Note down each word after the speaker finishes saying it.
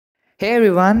Hey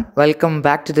everyone, welcome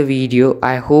back to the video.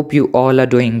 I hope you all are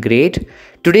doing great.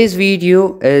 Today's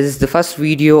video is the first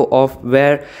video of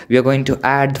where we are going to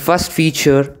add the first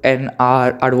feature in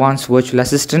our advanced virtual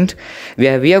assistant,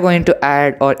 where we are going to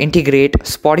add or integrate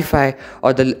Spotify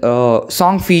or the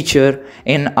song feature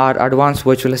in our advanced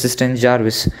virtual assistant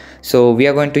Jarvis. So we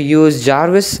are going to use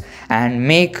Jarvis and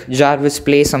make Jarvis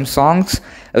play some songs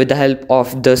with the help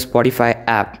of the Spotify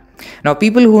app. Now,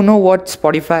 people who know what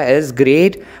Spotify is,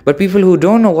 great, but people who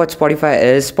don't know what Spotify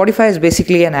is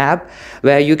basically an app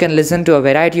where you can listen to a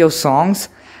variety of songs,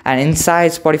 and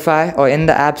inside Spotify or in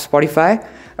the app Spotify,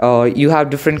 you have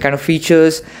different kind of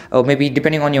features. Maybe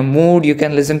depending on your mood, you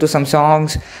can listen to some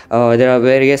songs. There are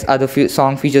various other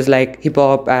song features like hip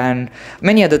hop and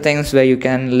many other things where you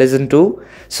can listen to.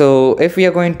 So, if we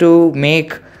are going to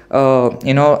make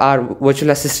our virtual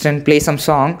assistant play some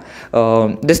song,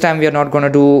 this time we are not going to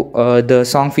do the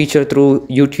song feature through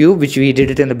YouTube, which we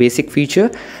did it in the basic feature,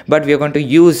 but we are going to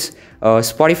use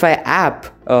Spotify app,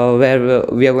 where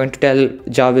we are going to tell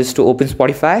Jarvis to open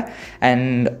Spotify,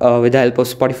 and with the help of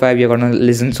Spotify we are going to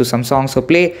listen to some songs. So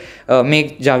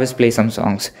make Jarvis play some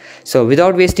songs. So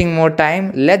without wasting more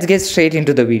time, let's get straight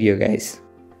into the video, guys.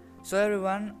 So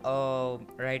everyone,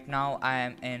 right now I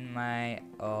am in my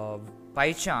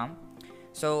PyCharm.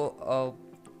 So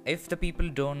if the people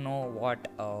don't know what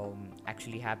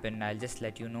actually happened, I'll just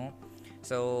let you know.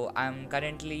 So I'm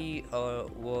currently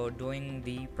doing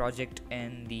the project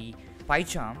in the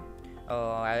PyCharm.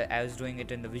 I was doing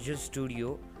it in the Visual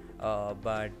Studio,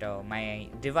 but my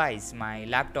device, my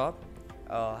laptop,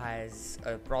 has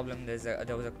a problem.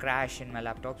 There was a crash in my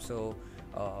laptop, so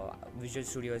Visual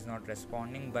Studio is not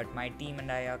responding, but my team and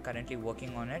I are currently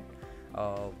working on it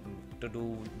to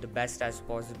do the best as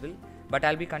possible. But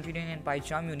I'll be continuing in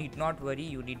PyCharm. You need not worry,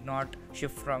 you need not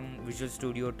shift from Visual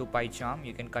Studio to PyCharm.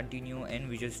 You can continue in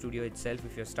Visual Studio itself.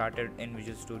 If you're started in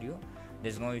Visual Studio,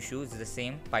 there's no issue. It's the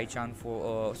same Python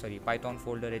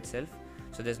folder itself,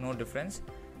 so there's no difference.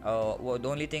 The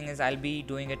only thing is I'll be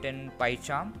doing it in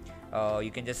PyCharm.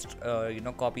 You can just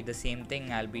copy the same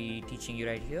thing I'll be teaching you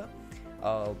right here,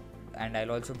 and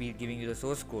I'll also be giving you the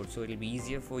source code, so it'll be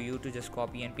easier for you to just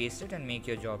copy and paste it and make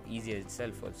your job easier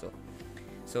itself also.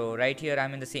 So right here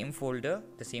I'm in the same folder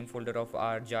of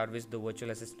our Jarvis, the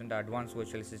virtual assistant, advanced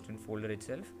virtual assistant folder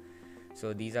itself.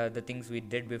 So these are the things we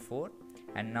did before,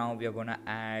 and now we are going to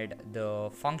add the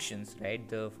functions, right?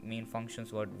 The main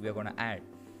functions what we are going to add.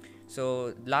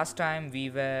 So last time we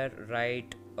were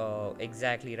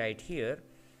exactly right here.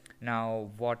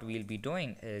 Now what we'll be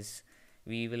doing is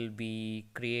we will be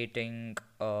creating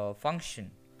a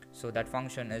function. So that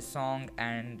function is song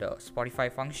and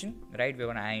Spotify function, right? We're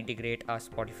going to integrate our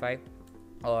Spotify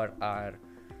or our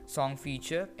song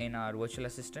feature in our virtual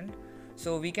assistant.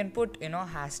 So we can put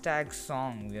hashtag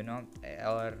song,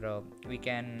 or we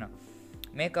can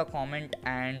make a comment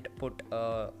and put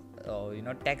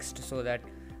text, so that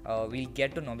we'll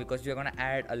get to know, because we're going to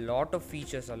add a lot of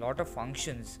features, a lot of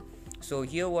functions. So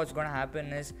here what's going to happen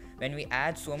is, when we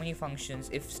add so many functions,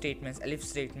 if statements, elif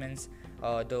statements,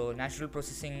 the natural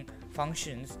processing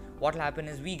functions, what will happen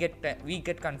is we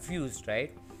get confused,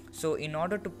 right? So in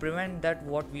order to prevent that,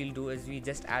 what we'll do is we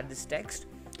just add this text.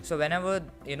 So whenever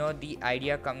the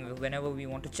idea comes, whenever we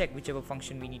want to check whichever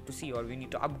function we need to see or we need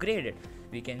to upgrade it,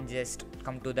 we can just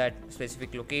come to that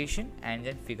specific location and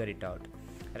then figure it out,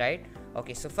 right?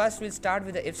 Okay, so first we'll start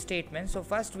with the if statement. So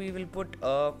first we will put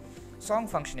a song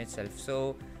function itself.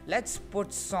 So let's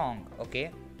put song.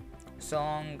 Okay,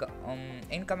 song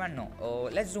in command. No,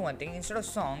 let's do one thing. Instead of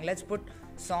song, let's put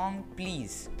song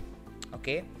please.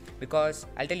 Okay, because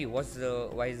I'll tell you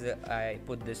why I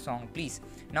put this song please.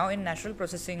 Now in natural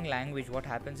processing language, what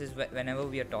happens is, whenever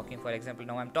we are talking, for example,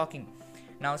 now I'm talking.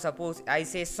 Now suppose I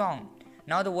say song.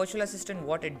 Now the virtual assistant,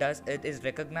 what it does, it is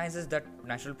recognizes that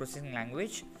natural processing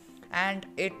language, and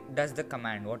it does the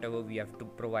command whatever we have to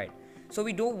provide. So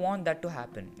we don't want that to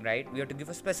happen, right? We have to give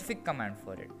a specific command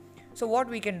for it. So what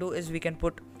we can do is we can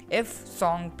put if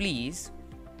song please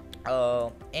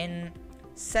in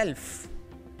self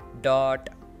dot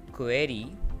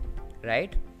query,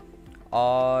 right?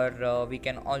 Or we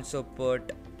can also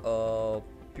put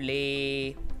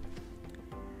play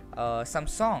some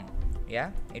song.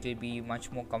 Yeah, it will be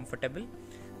much more comfortable.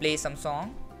 Play some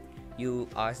song. You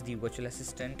ask the virtual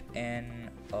assistant in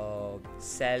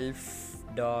self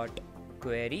dot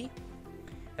query,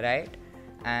 right?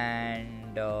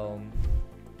 And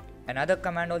another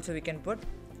command also we can put,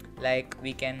 like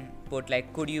we can put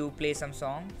like could you play some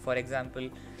song. For example,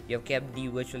 you have kept the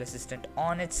virtual assistant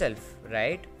on itself,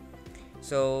 right?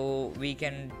 So we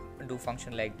can do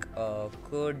function like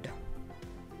could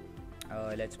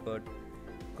let's put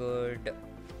could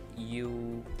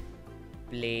you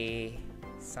play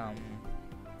some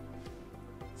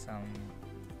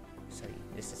sorry,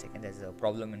 just a second, there's a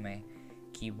problem in my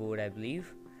keyboard, I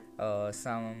believe.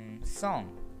 Some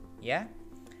song, yeah,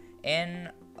 in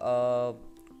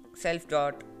self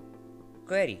dot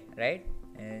query, right?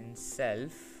 In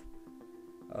self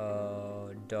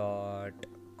dot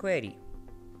query.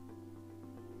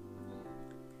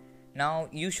 Now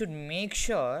you should make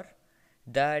sure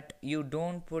that you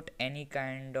don't put any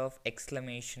kind of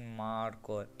exclamation mark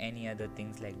or any other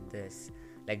things like this.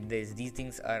 These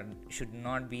things should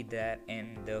not be there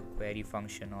in the query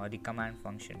function or the command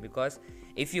function, because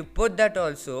if you put that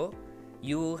also,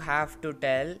 you have to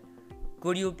tell,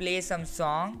 could you play some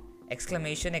song,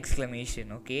 exclamation,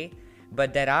 okay?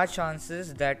 But there are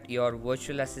chances that your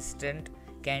virtual assistant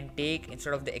can take,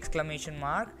 instead of the exclamation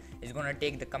mark, it's gonna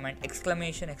take the command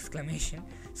exclamation.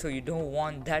 So you don't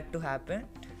want that to happen.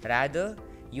 Rather,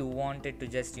 you want it to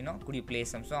just, could you play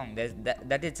some song?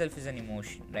 That itself is an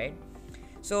emotion, right?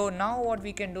 So now what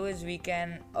we can do is we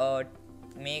can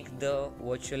make the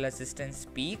virtual assistant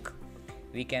speak.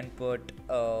 We can put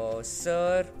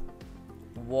sir,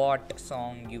 what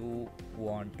song you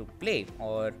want to play,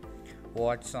 or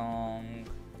what song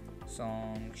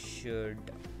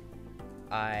should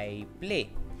I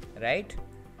play, right?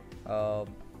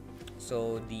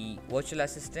 So the virtual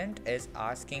assistant is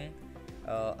asking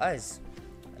us,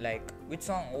 like, which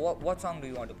song, what song do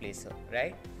you want to play, sir,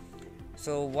 right?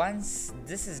 So once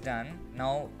this is done,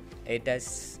 now the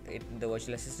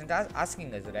virtual assistant is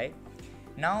asking us, right?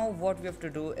 Now what we have to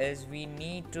do is we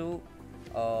need to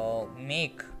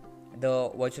make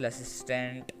the virtual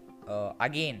assistant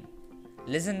again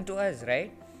listen to us,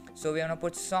 right? So we're gonna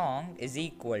put song is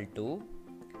equal to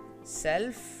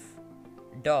self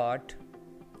dot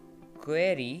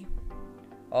query,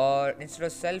 or instead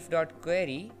of self dot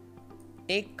query,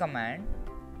 take command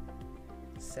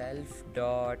self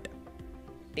dot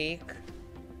take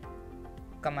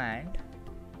command,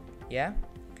 yeah,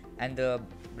 and the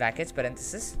brackets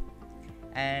parenthesis,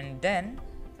 and then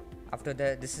after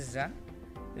this is done,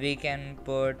 we can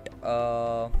put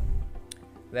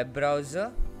web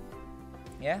browser,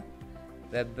 yeah,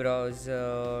 web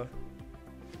browser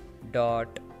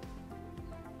dot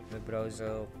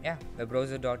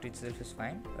itself is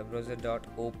fine. Web browser dot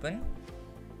open,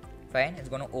 fine, it's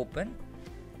gonna open,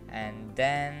 and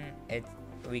then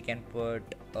we can put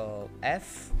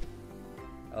f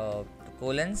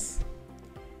colons,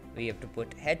 we have to put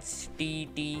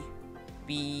https,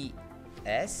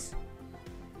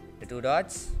 the two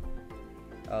dots,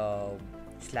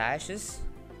 slashes,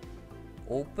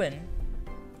 open,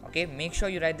 okay, make sure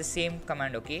you write the same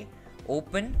command, okay,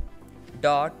 open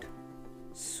dot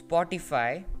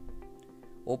spotify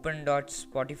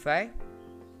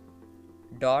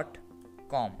dot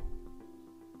com,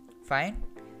 fine,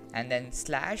 and then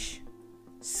slash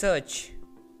search,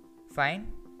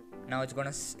 fine. Now it's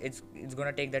gonna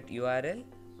take that URL,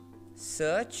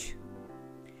 search,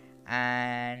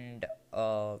 and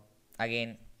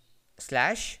again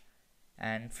slash,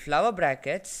 and flower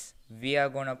brackets, we are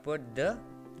gonna put the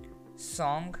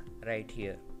song right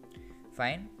here,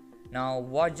 fine. Now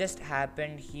what just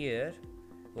happened here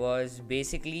was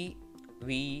basically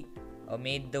we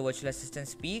made the virtual assistant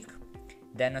speak,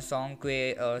 then a song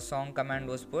command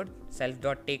was put,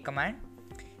 self.take command,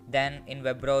 then in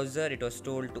web browser it was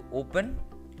told to open,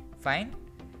 fine,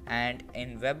 and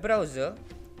in web browser,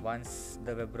 once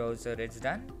the web browser is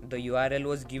done, the URL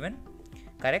was given,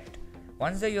 correct.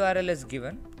 Once the URL is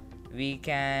given, we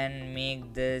can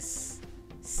make this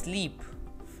sleep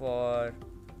for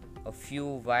a few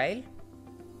while,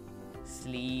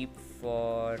 sleep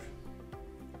for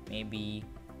maybe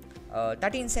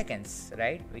 13 seconds,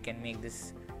 right? We can make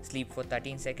this sleep for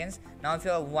 13 seconds. Now if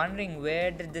you are wondering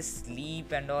where did this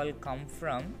sleep and all come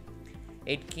from,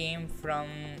 it came from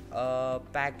a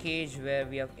package where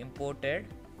we have imported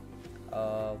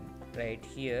right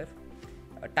here,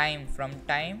 time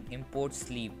import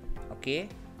sleep, okay,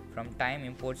 from time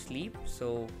import sleep,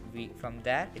 so from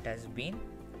there it has been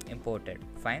imported,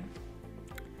 fine.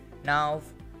 Now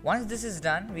once this is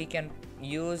done, we can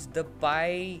use the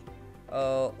Pi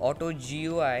auto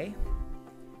GUI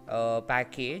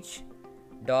package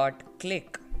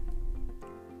click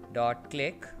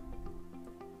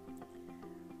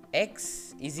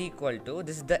x is equal to,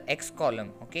 this is the x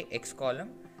column, okay, x column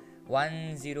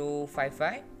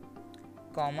 1055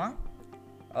 comma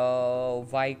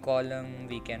y column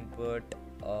we can put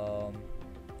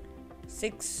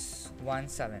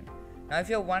 617. Now if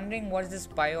you're wondering what is this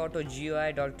Pi auto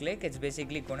GUI.click, it's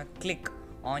basically gonna click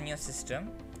on your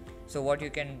system. So what you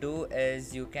can do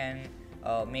is you can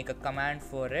make a command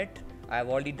for it. I've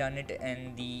already done it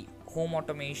in the home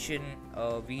automation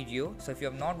video. So if you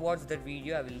have not watched that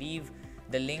video, I will leave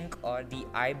the link or the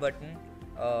I button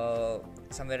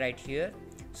somewhere right here,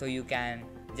 so you can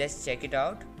just check it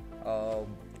out.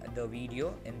 The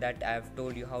video in that I have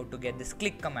told you how to get this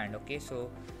click command. Okay, so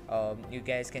you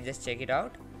guys can just check it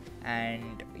out,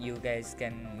 and you guys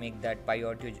can make that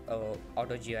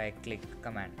auto GUI click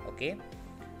command. Okay,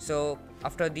 so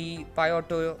after the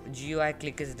auto GUI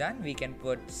click is done, we can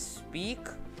put speak,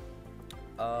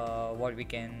 what we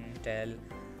can tell,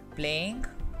 playing.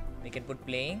 We can put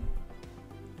playing,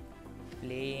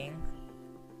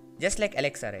 just like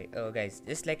Alexa, right? Guys,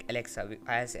 just like Alexa,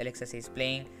 as Alexa says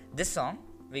playing this song,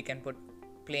 we can put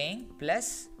playing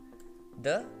plus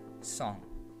the song.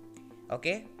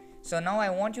 Okay, so now I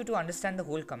want you to understand the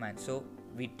whole command. So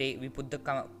we put the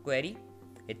query,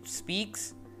 it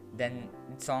speaks, then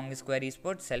song is query is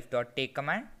put, self.take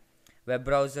command, web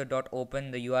browser dot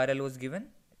open, the URL was given,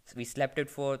 we slept it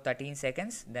for 13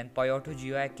 seconds, then auto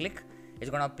GUI click is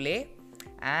gonna play,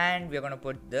 and we're gonna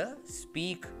put the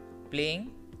speak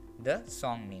playing the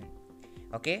song name.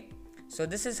 Okay, so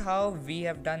this is how we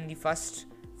have done the first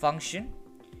function.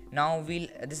 Now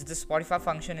this is the Spotify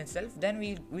function itself. Then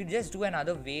we'll just do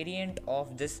another variant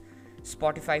of this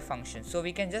Spotify function. So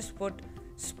we can just put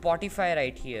Spotify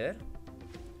right here,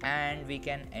 and we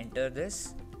can enter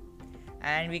this,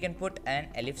 and we can put an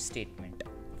elif statement.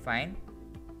 Fine,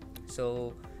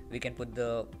 so we can put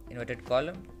the inverted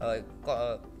column,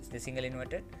 the single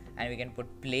inverted, and we can put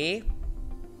play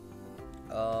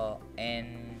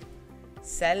in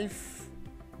self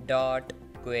dot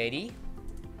query,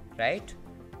 right?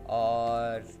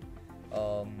 Or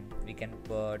we can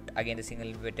put again the single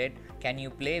inverted, can you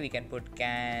play, we can put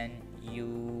can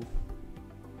you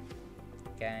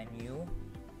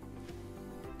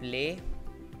play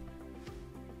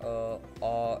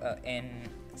or in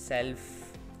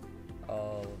self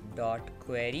dot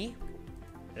query,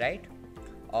 right?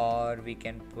 Or we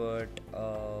can put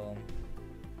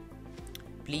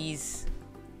please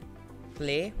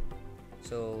play,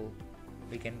 so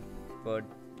we can put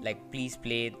like please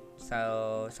play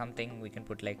something, we can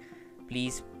put like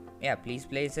please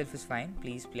play itself is fine,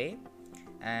 please play,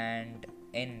 and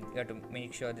in you have to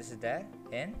make sure this is there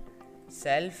in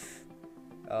self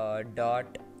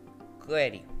dot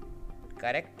query,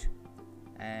 correct,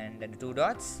 and then 2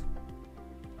 dots.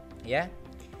 Yeah,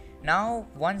 now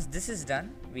once this is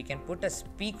done, we can put a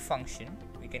speak function.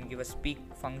 We can give a speak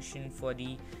function for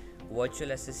the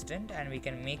virtual assistant, and we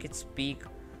can make it speak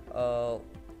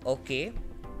okay,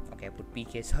 I put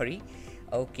pk, sorry,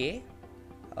 okay,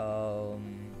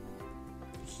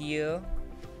 here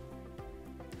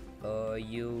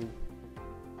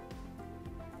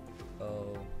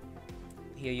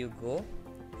you go,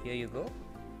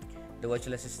 the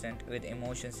virtual assistant with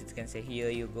emotions, it can say here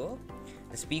you go,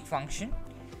 the speak function.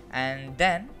 And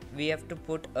then we have to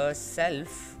put a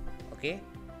self, okay,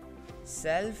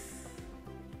 self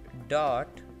dot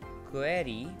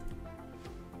query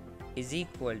is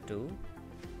equal to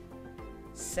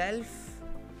self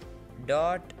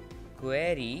dot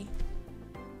query,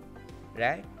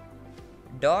 right,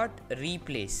 dot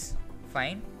replace.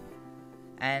 Fine,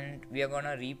 and we are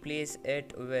gonna replace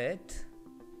it with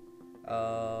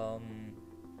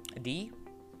the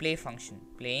play function,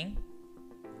 playing,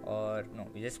 or no,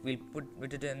 we'll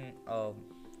put it in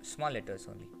small letters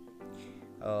only,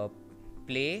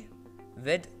 play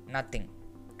with nothing.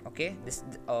 Okay, this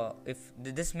if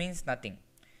this means nothing,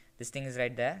 this thing is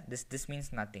right there, this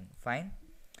means nothing. Fine,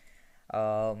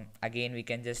 again we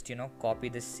can just copy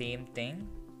the same thing,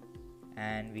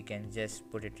 and we can just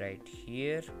put it right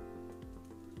here.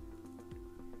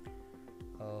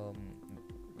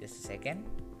 Just a second,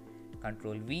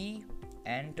 Control V,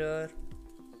 enter,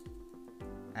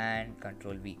 and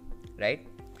Control V. Right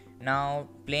now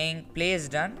play is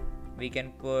done. We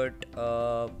can put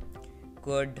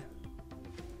could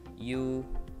you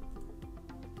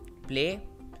play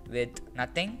with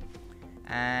nothing,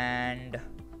 and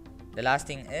the last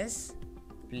thing is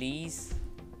please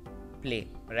play,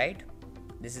 right?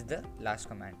 This is the last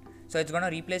command, so it's gonna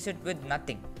replace it with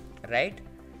nothing, right?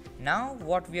 Now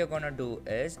what we are gonna do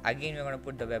is, again we're gonna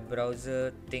put the web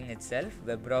browser thing itself,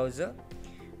 web browser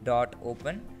dot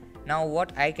open. Now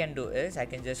what I can do is, I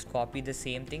can just copy the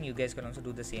same thing. You guys can also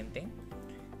do the same thing,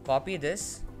 copy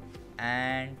this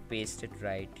and paste it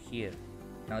right here.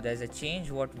 Now there's a change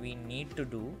what we need to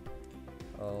do,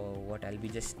 what I'll be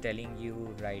just telling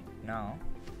you right now.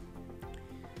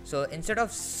 So instead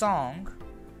of song,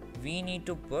 we need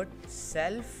to put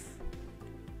self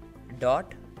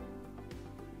dot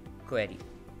query.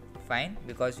 Fine,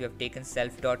 because we have taken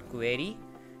self dot query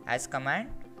as command,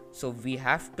 so we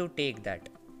have to take that.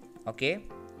 Okay,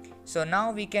 so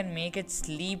now we can make it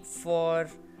sleep for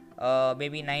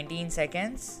maybe 19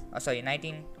 seconds.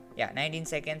 19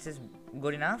 seconds is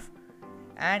good enough.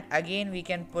 And again we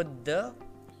can put the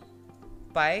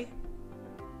pi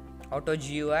auto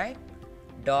GUI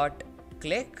dot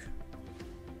click,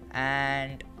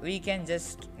 and we can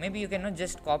just, maybe you cannot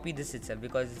just copy this itself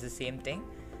because it's the same thing,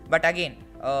 but again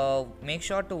make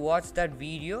sure to watch that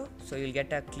video so you'll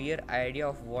get a clear idea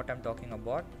of what I'm talking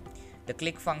about. The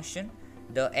click function,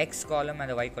 the X column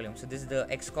and the Y column. So this is the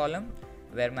X column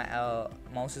where my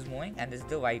mouse is moving, and this is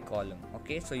the Y column.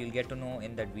 Okay, so you'll get to know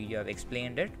in that video I've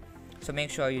explained it, so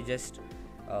make sure you just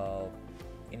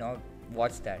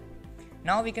watch that.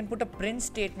 Now we can put a print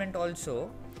statement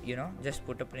also, just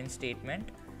put a print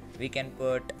statement. We can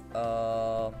put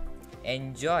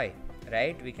enjoy,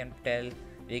 right? We can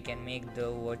make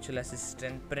the virtual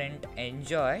assistant print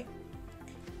enjoy,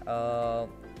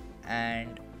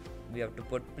 and we have to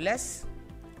put plus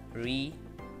reset.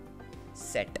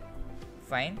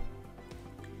 Fine.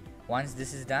 Once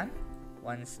this is done,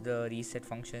 once the reset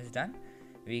function is done,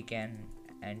 we can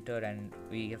enter, and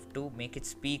we have to make it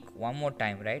speak one more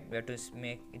time, right? We have to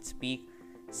make it speak.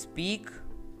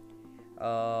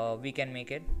 We can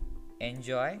make it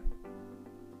enjoy,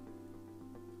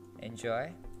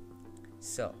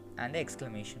 so, and the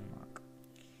exclamation mark.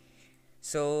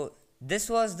 So this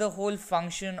was the whole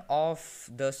function of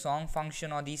the song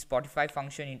function or the Spotify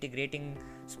function, integrating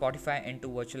Spotify into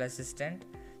virtual assistant.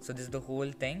 So this is the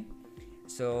whole thing.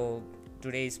 So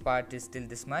today's part is still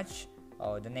this much.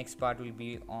 The next part will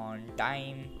be on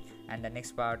time, and the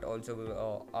next part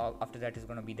also after that is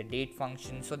going to be the date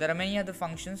function. So there are many other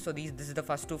functions. So this is the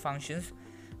first two functions.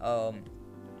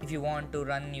 If you want to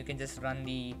run, you can just run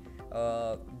the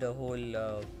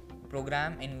whole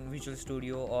program in Visual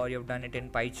Studio, or you've done it in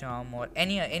PyCharm or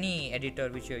any editor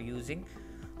which you're using.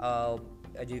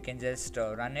 You can just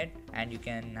run it, and you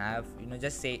can have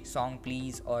just say song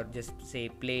please, or just say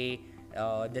play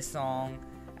this song,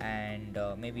 and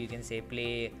maybe you can say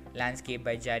play Landscape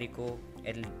by Jericho.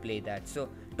 It'll play that. So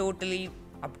totally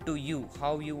up to you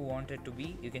how you want it to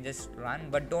be. You can just run,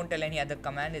 but don't tell any other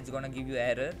command, it's gonna give you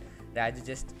error. Rather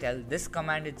just tell this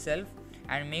command itself,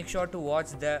 and make sure to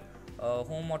watch the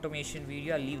home automation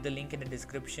video. I'll leave the link in the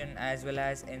description as well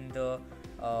as in the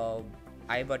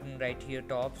I button right here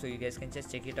top, so you guys can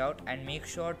just check it out. And make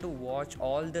sure to watch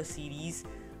all the series,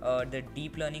 the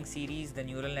deep learning series, the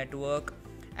neural network,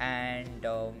 and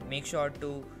make sure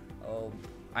to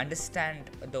understand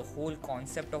the whole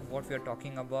concept of what we are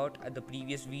talking about at the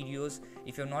previous videos.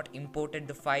 If you have not imported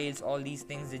the files, all these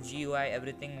things, the GUI,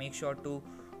 everything, make sure to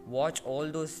watch all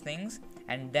those things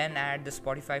and then add the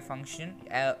Spotify function.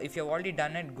 If you have already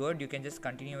done it, good, you can just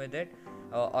continue with it,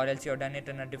 or else you have done it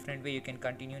in a different way, you can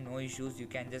continue, no issues, you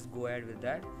can just go ahead with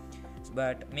that.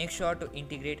 But make sure to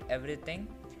integrate everything,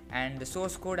 and the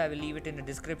source code I will leave it in the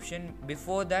description.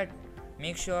 Before that,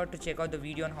 make sure to check out the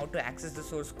video on how to access the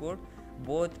source code.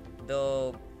 Both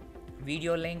the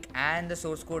video link and the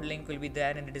source code link will be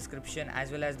there in the description,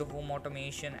 as well as the home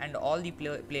automation and all the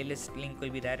playlist link will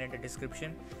be there in the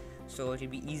description, so it will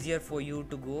be easier for you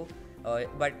to go,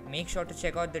 but make sure to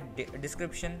check out the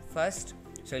description first,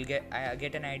 so you'll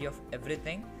get an idea of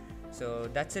everything. So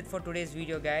that's it for today's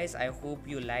video, guys. I hope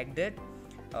you liked it.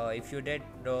 If you did,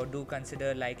 do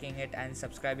consider liking it and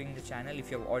subscribing the channel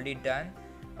if you have already done.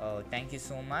 Thank you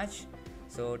so much.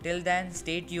 So till then,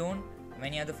 stay tuned,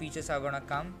 many other features are gonna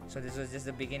come. So this was just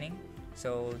the beginning.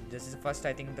 So this is the first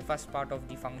part of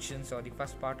the functions, or the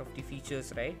first part of the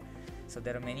features, right? So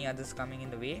there are many others coming in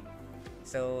the way.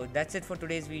 So that's it for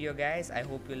today's video, guys. I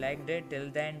hope you liked it. Till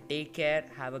then, take care,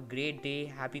 have a great day,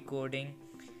 happy coding.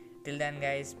 Till then,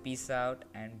 guys, peace out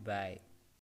and bye.